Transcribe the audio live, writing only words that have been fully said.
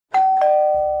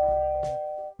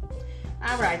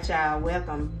All right, y'all,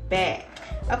 welcome back.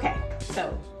 Okay,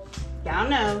 so y'all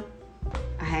know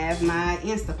I have my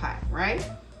Instapot, right?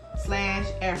 Slash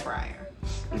air fryer.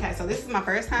 Okay, so this is my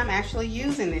first time actually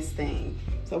using this thing.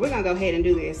 So we're gonna go ahead and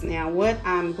do this. Now what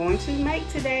I'm going to make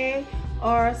today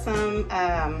are some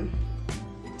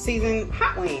seasoned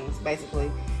hot wings,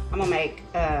 basically. I'm gonna make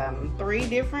 3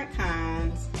 different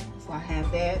kinds. So I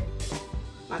have that,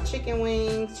 my chicken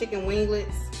wings, chicken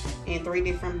winglets, in 3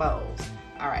 different bowls.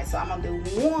 All right, so I'm gonna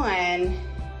do one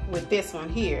with this one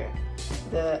here,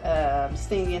 the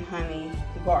stinging honey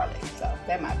garlic. So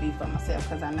that might be for myself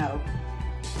because I know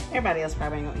everybody else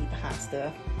probably ain't gonna eat the hot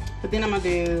stuff. But then I'm gonna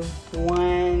do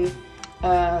one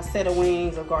set of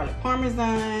wings of garlic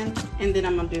parmesan, and then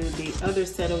I'm gonna do the other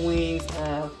set of wings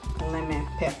of lemon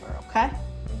pepper, okay?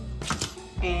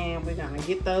 And we're gonna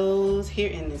get those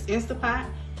here in this Instapot,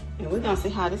 and we're gonna see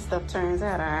how this stuff turns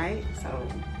out, all right? So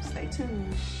stay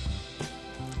tuned.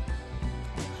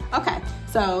 Okay,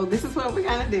 so this is what we're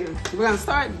gonna do. We're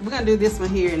gonna do this one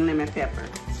here in lemon pepper.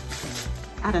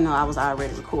 I don't know, I was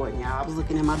already recording, y'all. I was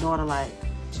looking at my daughter like,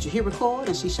 did you hit record?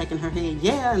 And she's shaking her head,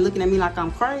 yeah, and looking at me like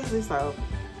I'm crazy. So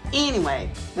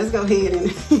anyway, let's go ahead and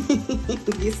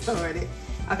get started.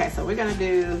 Okay, so we're gonna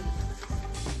do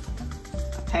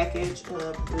a package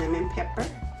of lemon pepper.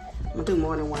 I'm gonna do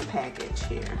more than one package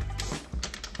here.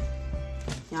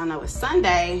 Y'all know it's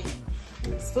Sunday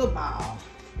and it's football.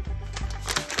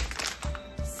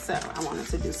 So I wanted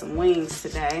to do some wings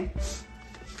today.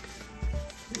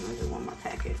 I'm gonna do one more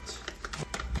package.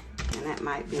 And that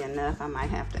might be enough. I might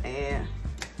have to add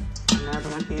another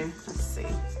one here. Let's see.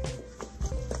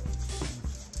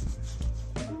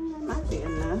 That might be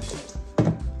enough.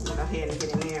 I'm gonna go ahead and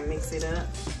get in there and mix it up.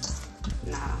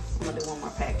 Nah, I'm gonna do one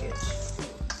more package.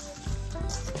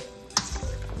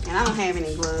 And I don't have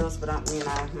any gloves, but you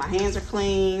know, my hands are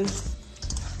clean.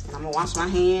 And I'm gonna wash my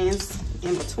hands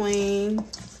in between.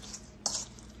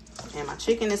 And my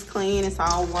chicken is clean, it's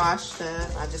all washed up.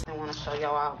 I just didn't want to show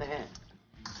y'all all that.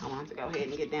 I wanted to go ahead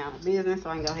and get down to business so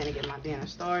I can go ahead and get my dinner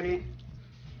started.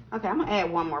 Okay, I'm gonna add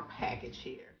one more package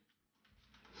here.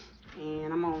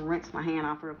 And I'm gonna rinse my hand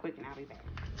off real quick and I'll be back.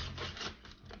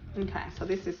 Okay, so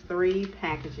this is 3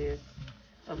 packages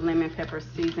of lemon pepper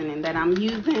seasoning that I'm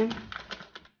using.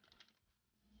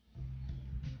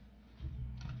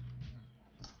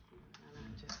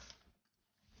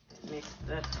 Just mix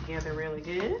that together really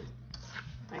good.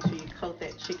 Make sure you coat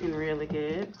that chicken really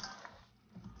good.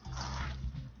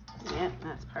 Yep,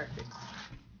 that's perfect.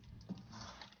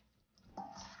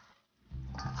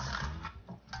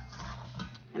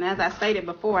 And as I stated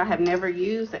before, I have never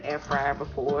used an air fryer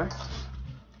before,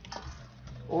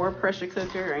 or a pressure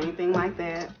cooker or anything like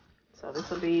that. So this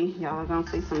will be, y'all are gonna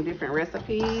see some different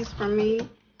recipes from me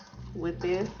with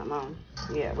this.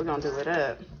 Yeah, we're gonna do it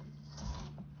up.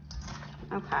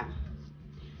 Okay.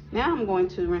 Now I'm going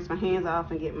to rinse my hands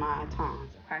off and get my tongs,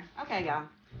 okay? Okay, y'all.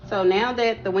 So now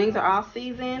that the wings are all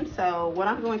seasoned, so what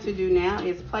I'm going to do now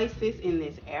is place this in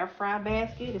this air fry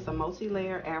basket. It's a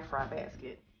multi-layer air fry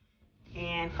basket.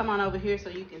 And come on over here so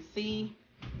you can see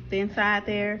the inside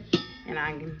there. And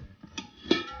I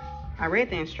read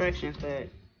the instructions, but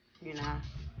you know,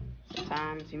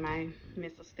 sometimes you might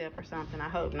miss a step or something. I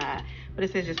hope not. But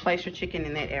it says just place your chicken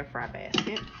in that air fry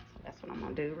basket. So that's what I'm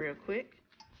gonna do real quick.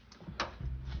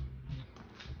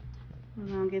 We're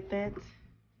gonna get that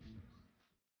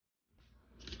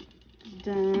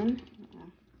done.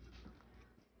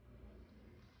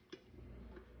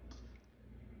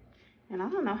 And I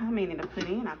don't know how many to put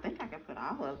in. I think I can put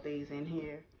all of these in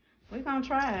here. We're gonna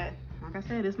try it. Like I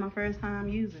said, it's my first time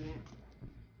using it.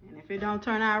 And if it don't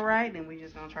turn out right, then we're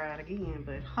just gonna try it again.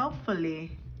 But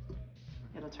hopefully,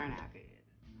 it'll turn out good.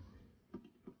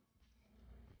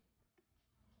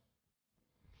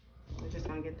 We're just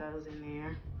gonna get those in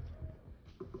there.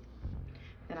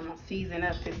 Then I'm gonna season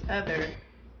up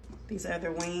these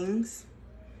other wings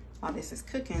while this is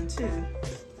cooking too.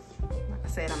 Like I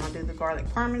said, I'm gonna do the garlic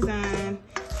parmesan,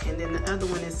 and then the other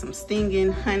one is some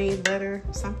stinging honey butter,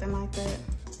 something like that.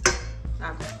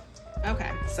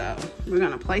 Okay, so we're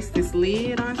gonna place this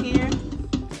lid on here.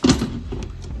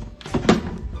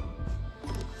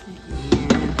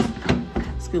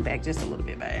 And scoot back just a little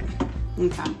bit, babe.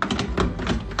 Okay.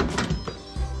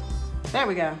 There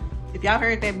we go. If y'all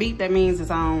heard that beep, that means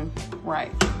it's on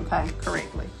right, okay,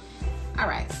 correctly. All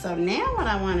right, so now what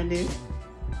I wanna do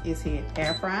is hit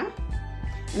air fry.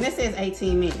 And this says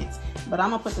 18 minutes, but I'm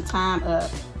gonna put the time up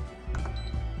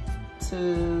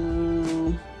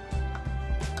to,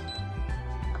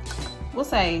 we'll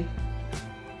say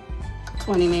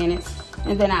 20 minutes.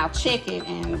 And then I'll check it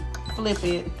and flip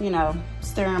it, you know,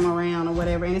 stir them around or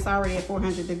whatever. And it's already at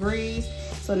 400 degrees.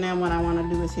 So So now what I want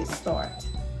to do is hit start.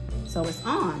 So it's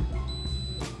on.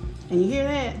 And you hear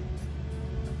that?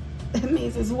 That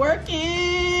means it's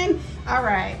working. All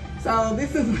right, so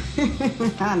this is,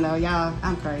 I know y'all,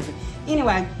 I'm crazy.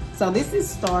 Anyway, so this is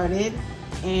started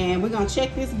and we're gonna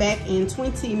check this back in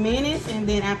 20 minutes. And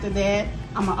then after that,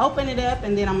 I'm gonna open it up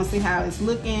and then I'm gonna see how it's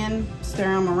looking, stir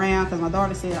them around, because my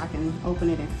daughter said I can open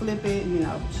it and flip it. You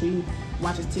know, she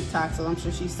watches TikTok, so I'm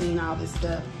sure she's seen all this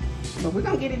stuff. But we're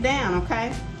gonna get it down,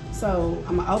 okay? So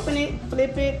I'm gonna open it,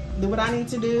 flip it, do what I need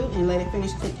to do, and let it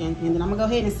finish cooking. And then I'm gonna go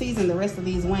ahead and season the rest of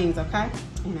these wings, okay?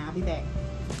 And I'll be back.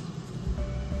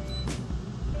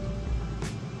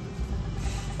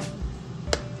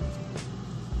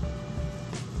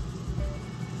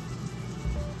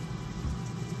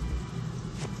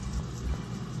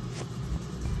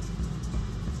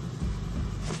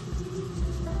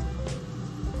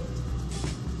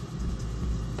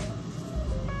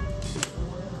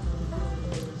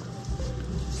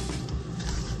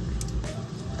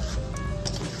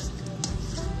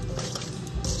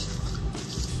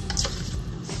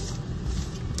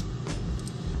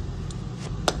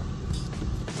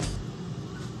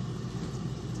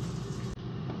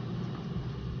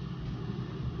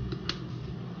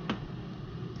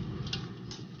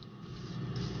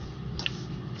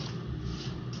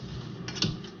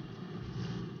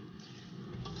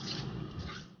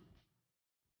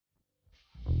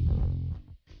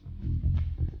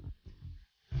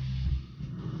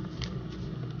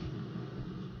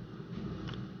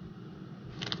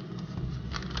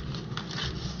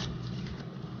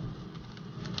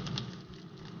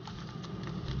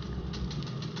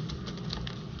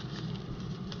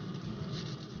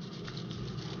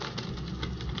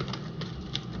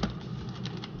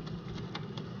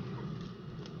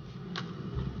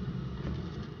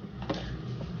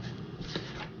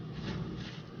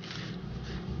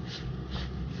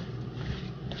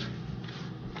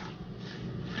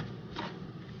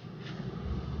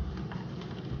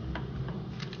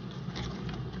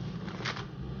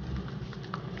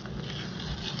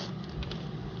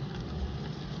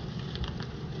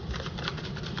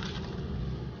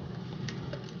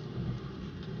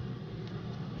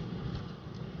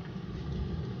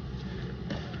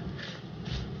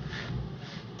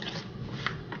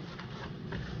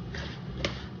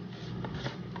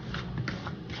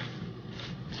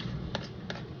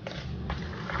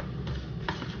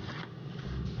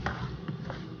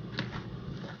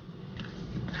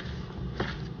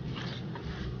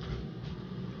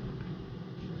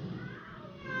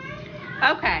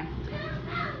 Okay,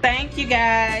 thank you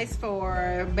guys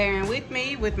for bearing with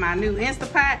me with my new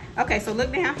Instapot. Okay, so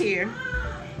look down here.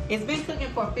 It's been cooking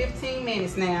for 15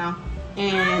 minutes now,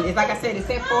 and it's like I said, it's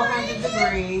at 400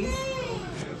 degrees.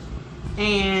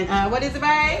 And what is it,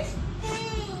 babe?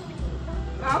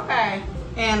 Okay,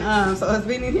 and so it's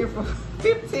been in here for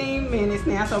 15 minutes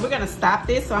now. So we're gonna stop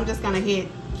this. So I'm just gonna hit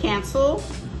cancel,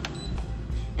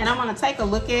 and I'm gonna take a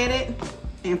look at it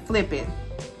and flip it.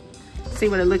 See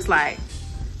what it looks like.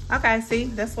 Okay, see,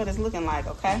 that's what it's looking like,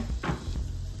 okay?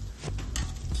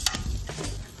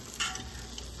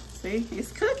 See, it's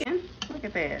cooking. Look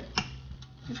at that.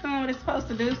 It's doing what it's supposed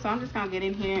to do, so I'm just gonna get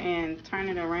in here and turn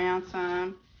it around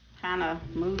some, kind of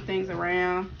move things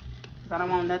around, because I don't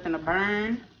want nothing to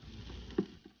burn.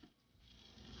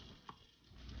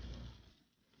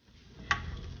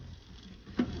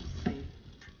 Let's see.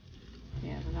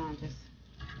 Yeah, we're gonna just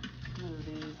move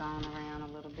these on around a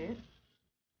little bit.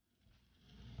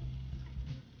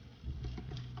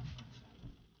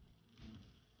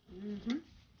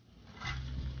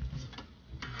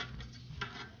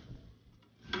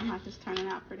 I might just turning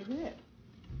out pretty good.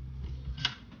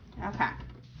 Okay.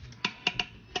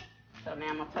 So now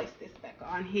I'm gonna place this back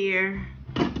on here.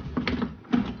 If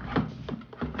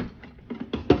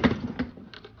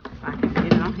I can get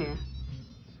it on here.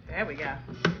 There we go.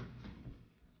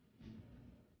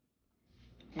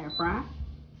 Air fry.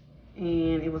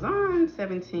 And it was on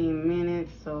 17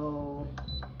 minutes, so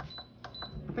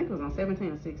I think it was on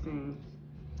 17 or 16.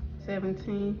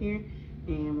 17 here.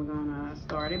 And we're gonna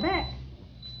start it back.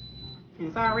 And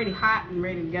it's already hot and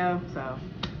ready to go, so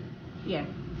yeah.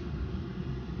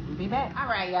 We'll be back. All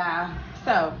right, y'all.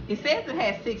 So it says it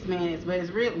has 6 minutes, but it's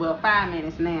real, well, 5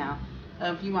 minutes now.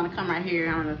 If you want to come right here,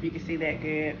 I don't know if you can see that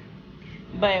good.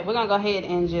 But we're gonna go ahead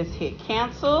and just hit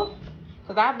cancel,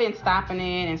 because I've been stopping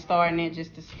it and starting it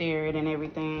just to stir it and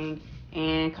everything.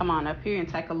 And come on up here and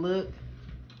take a look.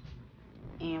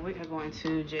 And we're going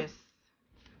to just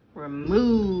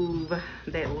remove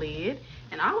that lid.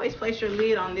 And always place your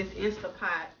lid on this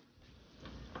Instapot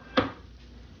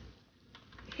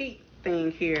heat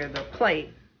thing here, the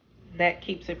plate. that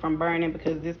keeps it from burning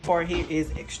because this part here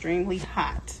is extremely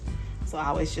hot. So I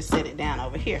always just set it down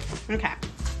over here. Okay,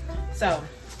 so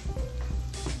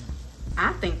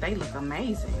I think they look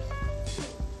amazing.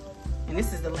 And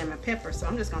this is the lemon pepper, so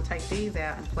I'm just gonna take these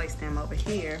out and place them over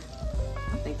here.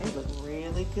 I think they look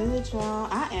really good, y'all.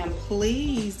 I am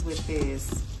pleased with this.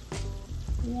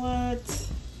 What?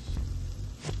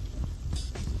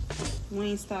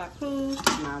 Wingstop cool?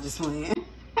 No, just wing.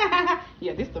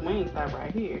 Yeah, this the Wingstop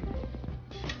right here.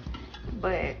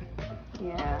 But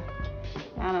yeah,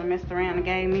 I done messed around and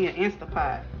gave me an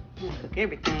Instapot. I'm gonna cook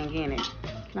everything in it.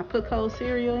 Can I put cold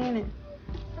cereal in it?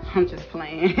 I'm just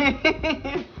playing.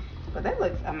 But that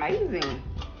looks amazing.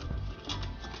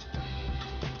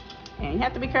 And you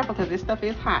have to be careful because this stuff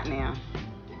is hot now.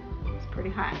 It's pretty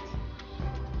hot.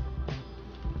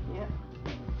 Yep.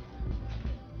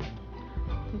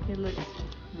 I think it looks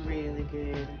really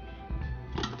good.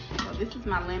 So this is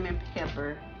my lemon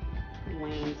pepper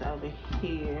wings over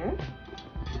here.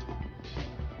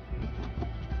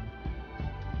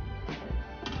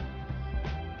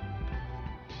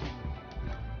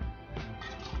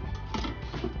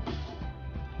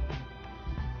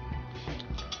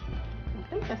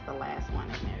 I think that's the last one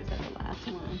in there. Is that the last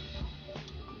one?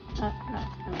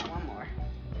 No, one more.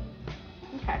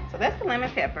 Okay, so that's the lemon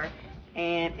pepper,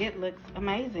 and it looks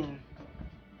amazing.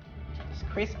 It's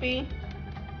crispy.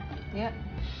 Yep.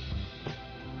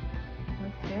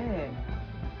 Looks good.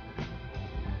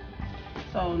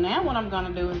 So now what I'm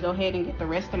gonna do is go ahead and get the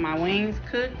rest of my wings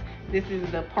cooked. This is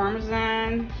the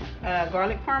Parmesan,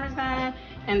 garlic Parmesan,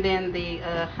 and then the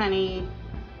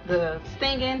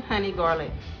stinging honey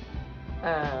garlic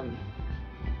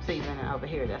seasoning over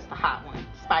here. That's the hot one,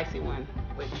 spicy one,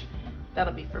 which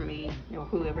that'll be for me or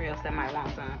whoever else that might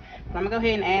want some. But I'm gonna go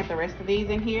ahead and add the rest of these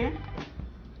in here.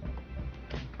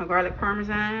 My garlic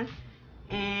Parmesan,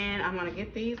 and I'm gonna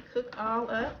get these cooked all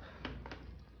up.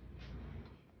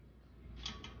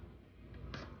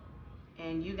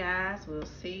 And you guys will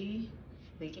see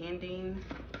the ending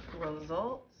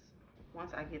results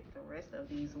once I get the rest of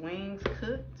these wings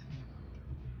cooked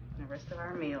and the rest of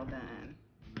our meal done.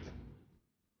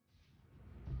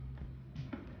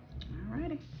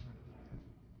 Alrighty.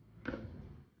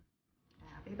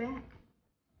 I'll be back.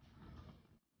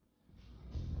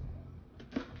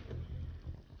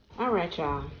 Alright,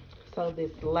 y'all. So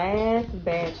this last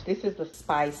batch, this is the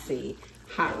spicy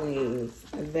hot wings.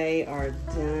 They are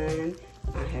done.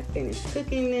 I have finished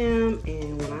cooking them,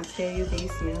 and when I tell you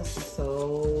these smell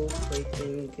so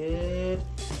freaking good,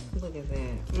 look at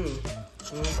that.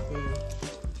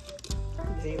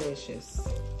 Delicious.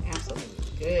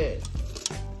 Absolutely good.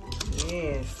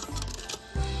 Yes.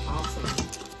 Awesome.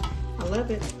 I love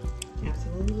it.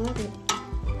 Absolutely love it.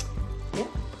 Yep.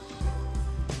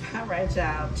 All right,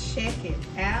 y'all. Check it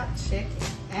out. Check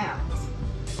it out.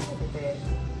 Look at that.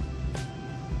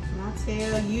 When I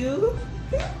tell you,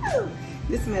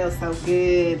 this smells so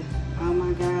good. Oh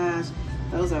my gosh.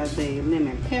 Those are the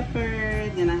lemon pepper.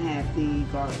 Then I have the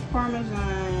garlic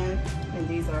Parmesan. And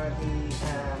these are the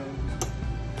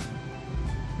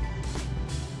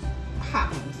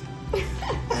hot ones.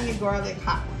 Honey garlic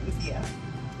hot ones, yeah.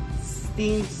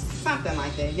 Steamed, something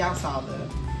like that. Y'all saw the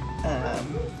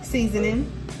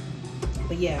seasoning.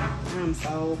 But yeah, I'm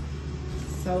so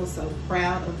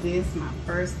proud of this. My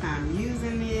first time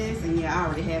using this. And yeah, I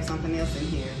already have something else in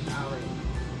here already,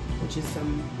 which is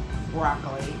some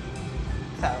broccoli.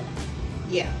 So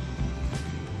yeah,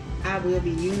 I will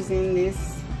be using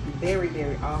this very,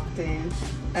 very often.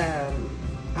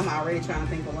 I'm already trying to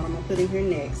think of what I'm gonna put in here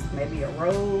next. Maybe a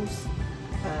rose.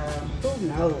 Who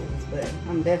knows? But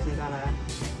I'm definitely gonna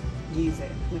use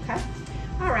it. Okay.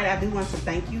 All right. I do want to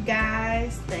thank you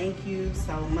guys. Thank you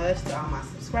so much to all my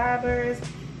subscribers.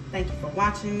 Thank you for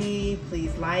watching me.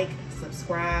 Please like,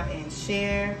 subscribe, and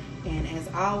share. And as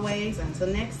always, until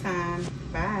next time,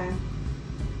 bye.